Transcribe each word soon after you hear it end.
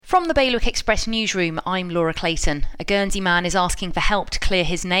From the Bailiwick Express newsroom, I'm Laura Clayton. A Guernsey man is asking for help to clear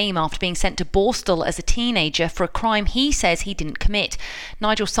his name after being sent to Borstal as a teenager for a crime he says he didn't commit.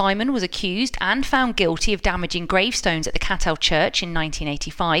 Nigel Simon was accused and found guilty of damaging gravestones at the Cattell Church in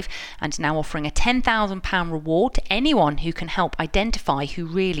 1985 and is now offering a £10,000 reward to anyone who can help identify who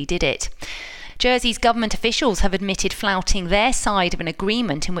really did it. Jersey's government officials have admitted flouting their side of an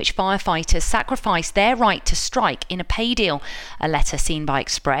agreement in which firefighters sacrificed their right to strike in a pay deal. A letter seen by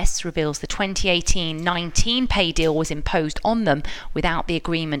Express reveals the 2018-19 pay deal was imposed on them without the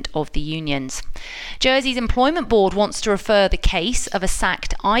agreement of the unions. Jersey's Employment Board wants to refer the case of a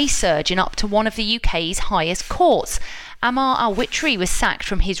sacked eye surgeon up to one of the UK's highest courts. Amar Al-Witri was sacked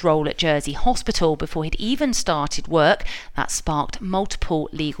from his role at Jersey Hospital before he'd even started work. That sparked multiple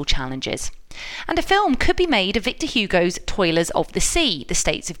legal challenges. And a film could be made of Victor Hugo's Toilers of the Sea. The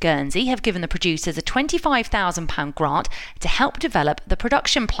States of Guernsey have given the producers a £25,000 grant to help develop the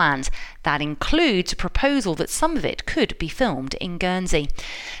production plans. That includes a proposal that some of it could be filmed in Guernsey.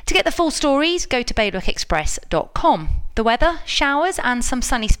 To get the full stories, go to bailiwickexpress.com. The weather, showers and some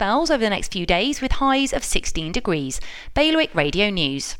sunny spells over the next few days with highs of 16 degrees. Bailiwick Radio News.